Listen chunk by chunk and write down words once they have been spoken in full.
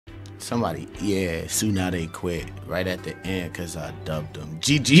Somebody, yeah, Tsunade quit right at the end because I dubbed him.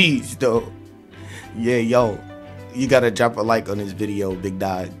 GG's, though. Yeah, yo, you got to drop a like on this video, big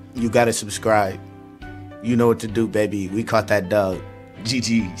dog. You got to subscribe. You know what to do, baby. We caught that dog.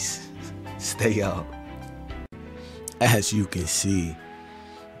 GG's. Stay up. As you can see,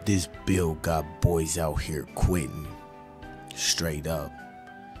 this build got boys out here quitting. Straight up.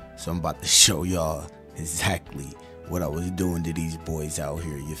 So I'm about to show y'all exactly what I was doing to these boys out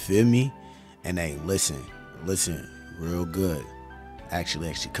here. You feel me? And hey, listen real good.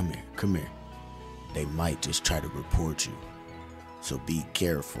 Actually, come here. They might just try to report you. So be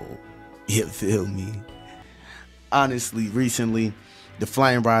careful. You feel me? Honestly, recently, the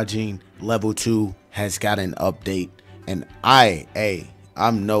Flying Rajin level 2 has got an update. And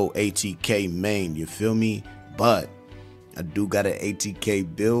I'm no ATK main, you feel me? But I do got an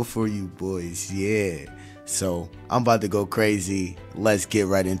ATK build for you boys, yeah. So I'm about to go crazy. Let's get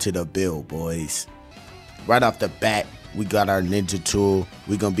right into the build, boys. Right off the bat, we got our ninja tool.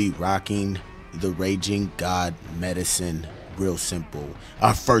 We're gonna be rocking the Raging God Medicine. Real simple.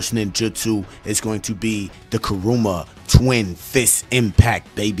 Our first ninjutsu is going to be the Kuruma Twin Fist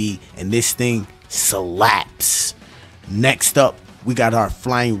Impact, baby. And this thing slaps. Next up, we got our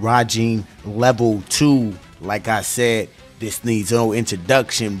Flying Rajin level 2. Like I said, this needs no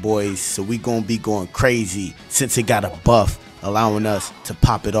introduction, boys. So we gonna be going crazy since it got a buff, allowing us to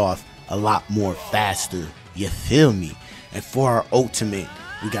pop it off a lot more faster. You feel me? And for our ultimate,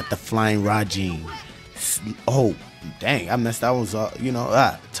 we got the Flying Rajin. Oh, dang, I messed that was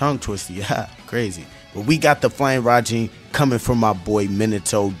tongue twisty. Yeah, crazy. But we got the Flying Rajin coming from my boy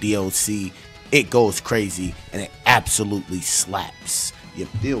Minato DLC. It goes crazy and it absolutely slaps. You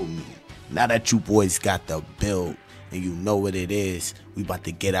feel me? Now that you boys got the build and you know what it is, we about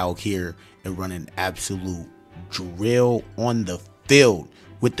to get out here and run an absolute drill on the field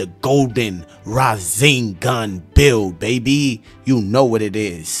with the golden Rajin gun build, baby. You know what it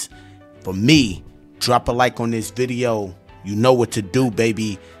is. For me, drop a like on this video. You know what to do,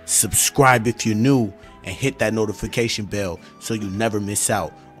 baby. Subscribe if you're new and hit that notification bell so you never miss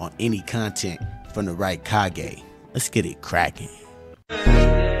out on any content from the Raikage. Let's get it cracking.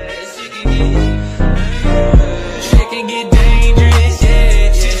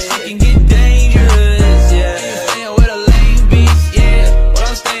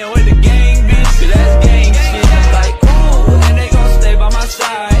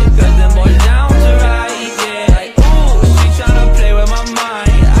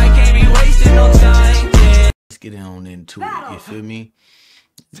 Get on into it, you feel me?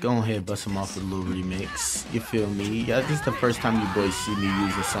 Let's go ahead, bust them off with a little remix. You feel me? Yeah, this is the first time you boys see me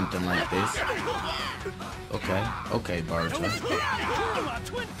using something like this. Okay, Baruto.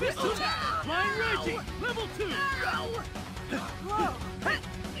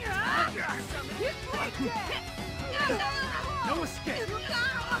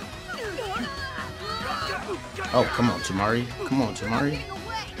 Oh, come on, Tamari. Come on, Tamari.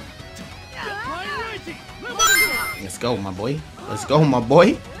 Let's go, my boy. Let's go, my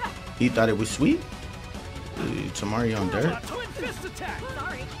boy. He thought it was sweet. Tamari on dirt.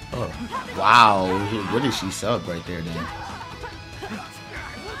 Oh, wow. What did she sub right there, then?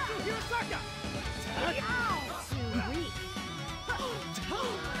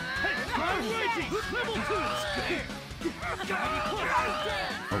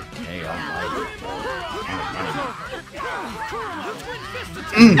 Okay, alright.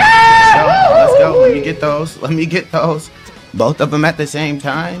 Let's go. Let me get those. Both of them at the same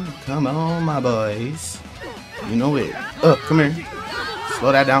time. Come on, my boys. You know it. Come here.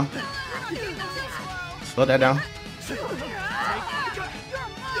 Slow that down. Slow that down.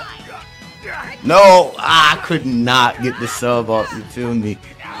 No, I could not get the sub off. You feel me?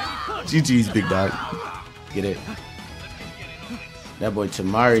 GG's, big dog. Get it. That boy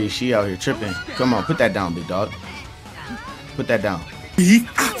Tamari, she out here tripping. Come on, put that down, big dog. Put that down.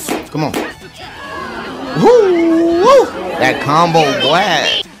 Come on. Woo, woo. That combo,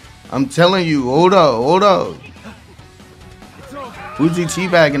 boy. I'm telling you, hold up. Who's he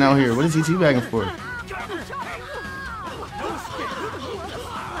teabagging out here? What is he teabagging for?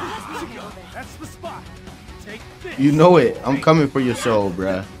 You know it. I'm coming for your soul,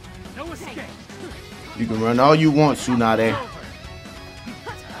 bruh. You can run all you want, Tsunade.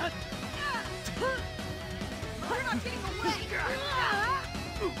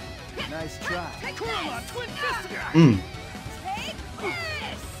 Nice try.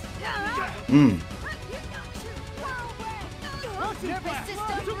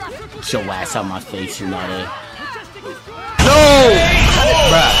 Get your ass out my face, Tsunade. No!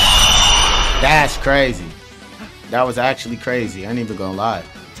 Bruh. That's crazy. That was actually crazy. I ain't even gonna lie.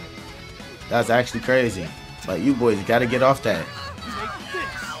 That's actually crazy. Like, you boys gotta get off that.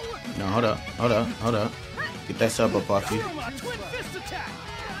 No, hold up. Get that sub up off you.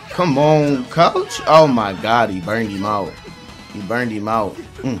 Come on, coach. Oh my God, he burned him out.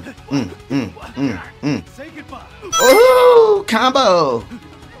 Ooh, combo.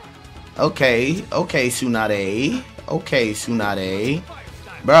 Okay, Tsunade.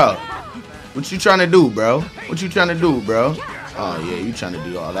 Bro, what you trying to do, bro? Oh yeah, you trying to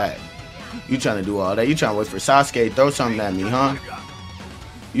do all that. You trying to wait for Sasuke to throw something at me, huh?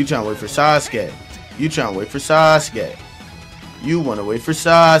 You trying to wait for Sasuke. You want to wait for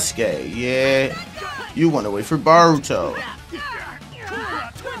Sasuke, yeah. You want to wait for Boruto.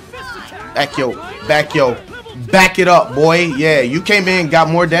 Back it up, boy. Yeah, you came in and got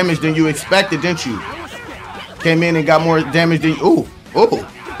more damage than you expected, didn't you? Ooh.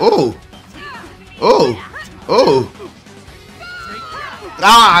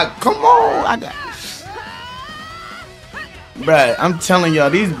 Ah, come on. Bruh, I'm telling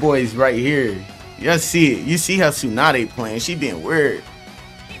y'all, these boys right here. Y'all see it. You see how Tsunade playing. She being weird.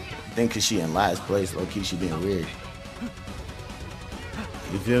 I think because she in last place, low-key, she being weird.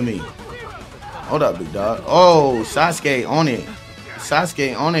 You feel me? Hold up, big dog. Oh, Sasuke on it.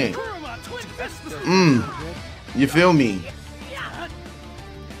 You feel me?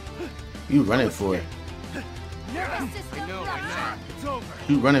 You running for it.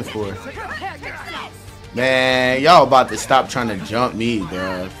 Man, y'all about to stop trying to jump me,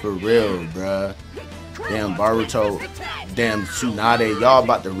 bruh. For real, bruh. Damn Boruto. Damn Tsunade. Y'all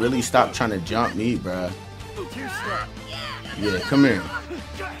about to really stop trying to jump me, bruh. Yeah, come here.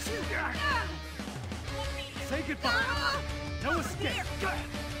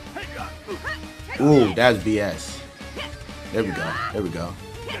 Ooh, that's BS. There we go.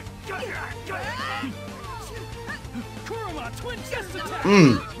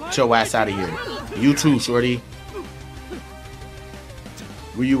 Get your ass out of here. You too, shorty.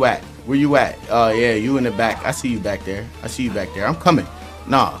 Where you at? Oh yeah, you in the back. I see you back there. I'm coming.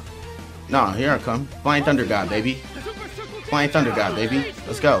 Nah, here I come. Flying Thunder God, baby.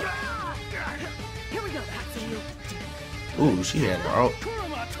 Let's go. Ooh, she had her out.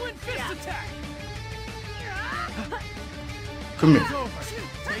 Come here.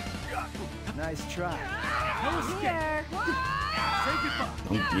 Nice try.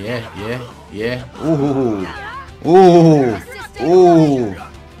 Yeah. Ooh.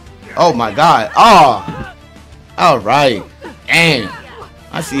 Oh my God. Oh. All right. Damn.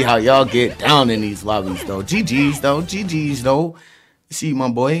 I see how y'all get down in these lobbies though. GG's though. See my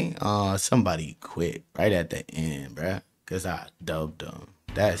boy. Somebody quit right at the end, bruh. Cause I dubbed them.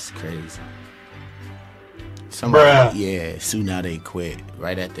 That's crazy. Somebody, yeah, Tsunade quit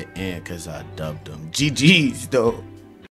right at the end cause I dubbed them. GG's though.